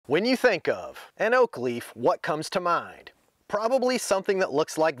When you think of an oak leaf, what comes to mind? Probably something that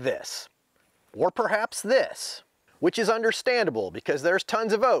looks like this, or perhaps this, which is understandable because there's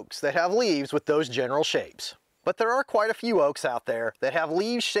tons of oaks that have leaves with those general shapes. But there are quite a few oaks out there that have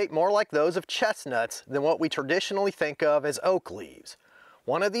leaves shaped more like those of chestnuts than what we traditionally think of as oak leaves.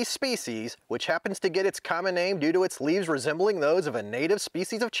 One of these species, which happens to get its common name due to its leaves resembling those of a native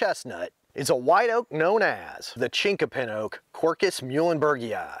species of chestnut, is a white oak known as the Chinkapin oak, Quercus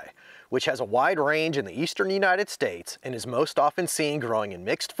muhlenbergii, which has a wide range in the eastern United States and is most often seen growing in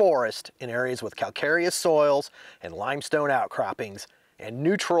mixed forest in areas with calcareous soils and limestone outcroppings and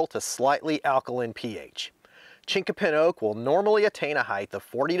neutral to slightly alkaline pH. Chinkapin oak will normally attain a height of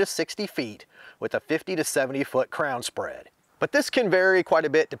 40 to 60 feet with a 50 to 70 foot crown spread. But this can vary quite a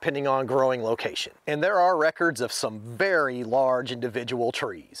bit depending on growing location. And there are records of some very large individual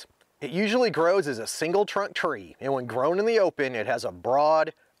trees. It usually grows as a single trunk tree, and when grown in the open, it has a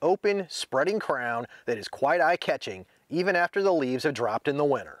broad, open, spreading crown that is quite eye-catching even after the leaves have dropped in the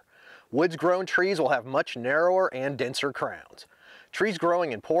winter. Woods-grown trees will have much narrower and denser crowns. Trees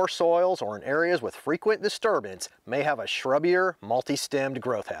growing in poor soils or in areas with frequent disturbance may have a shrubbier, multi-stemmed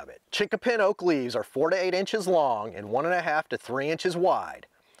growth habit. Chinkapin oak leaves are 4 to 8 inches long and 1.5 to 3 inches wide,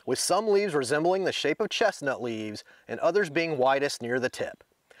 with some leaves resembling the shape of chestnut leaves and others being widest near the tip.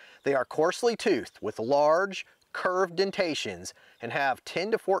 They are coarsely toothed with large, curved dentations and have 10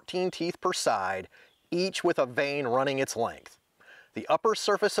 to 14 teeth per side, each with a vein running its length. The upper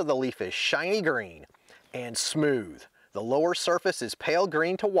surface of the leaf is shiny green and smooth. The lower surface is pale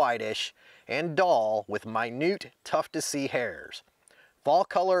green to whitish and dull with minute, tough-to-see hairs. Fall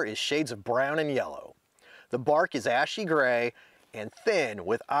color is shades of brown and yellow. The bark is ashy gray and thin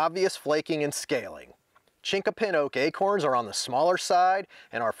with obvious flaking and scaling. Chinkapin oak acorns are on the smaller side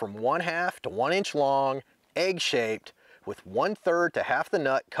and are from 1/2 to 1 inch long, egg-shaped, with 1/3 to half the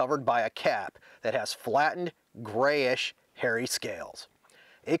nut covered by a cap that has flattened, grayish, hairy scales.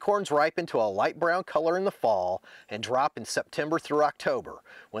 Acorns ripen to a light brown color in the fall and drop in September through October,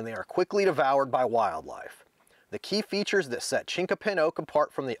 when they are quickly devoured by wildlife. The key features that set Chinkapin oak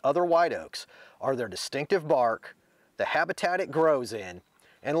apart from the other white oaks are their distinctive bark, the habitat it grows in,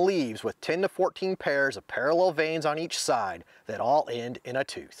 and leaves with 10 to 14 pairs of parallel veins on each side that all end in a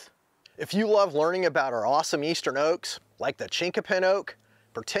tooth. If you love learning about our awesome eastern oaks, like the Chinkapin oak,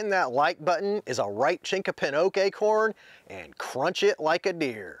 pretend that like button is a ripe Chinkapin oak acorn and crunch it like a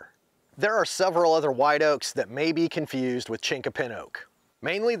deer. There are several other white oaks that may be confused with Chinkapin oak.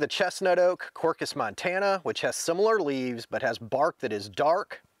 Mainly the chestnut oak, Quercus montana, which has similar leaves but has bark that is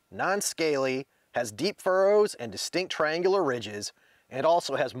dark, non-scaly, has deep furrows and distinct triangular ridges, and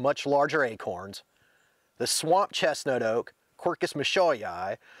also has much larger acorns. The swamp chestnut oak, Quercus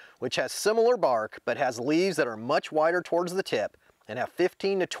muhlenbergii, which has similar bark but has leaves that are much wider towards the tip and have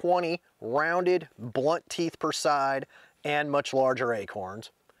 15 to 20 rounded, blunt teeth per side and much larger acorns.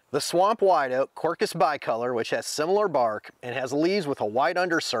 The swamp white oak, Quercus bicolor, which has similar bark and has leaves with a white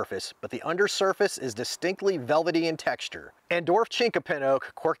undersurface, but the undersurface is distinctly velvety in texture. And dwarf chinkapin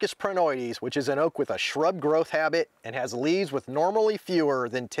oak, Quercus prinoides, which is an oak with a shrub growth habit and has leaves with normally fewer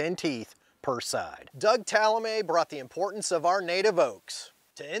than 10 teeth per side. Doug Tallamy brought the importance of our native oaks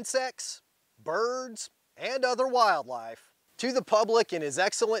to insects, birds, and other wildlife to the public in his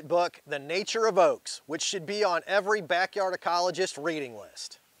excellent book, The Nature of Oaks, which should be on every backyard ecologist reading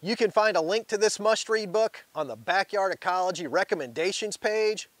list. You can find a link to this must-read book on the Backyard Ecology recommendations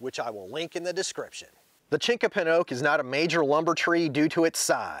page, which I will link in the description. The Chinkapin oak is not a major lumber tree due to its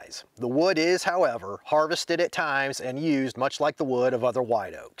size. The wood is, however, harvested at times and used much like the wood of other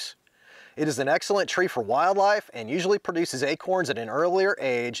white oaks. It is an excellent tree for wildlife and usually produces acorns at an earlier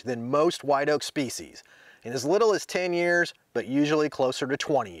age than most white oak species, in as little as 10 years, but usually closer to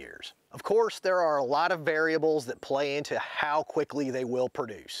 20 years. Of course, there are a lot of variables that play into how quickly they will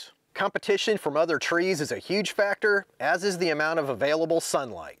produce. Competition from other trees is a huge factor, as is the amount of available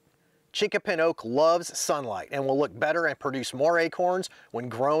sunlight. Chinkapin oak loves sunlight and will look better and produce more acorns when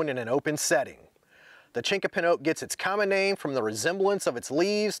grown in an open setting. The Chinkapin oak gets its common name from the resemblance of its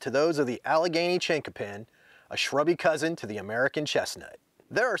leaves to those of the Allegheny chinkapin, a shrubby cousin to the American chestnut.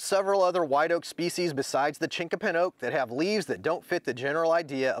 There are several other white oak species besides the Chinkapin oak that have leaves that don't fit the general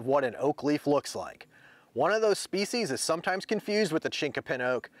idea of what an oak leaf looks like. One of those species is sometimes confused with the Chinkapin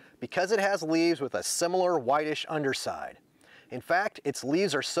oak because it has leaves with a similar whitish underside. In fact, its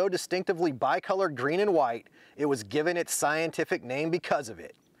leaves are so distinctively bicolored green and white, it was given its scientific name because of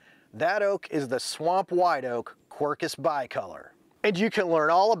it. That oak is the swamp white oak, Quercus bicolor. And you can learn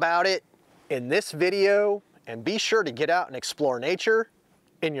all about it in this video, and be sure to get out and explore nature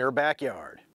in your backyard.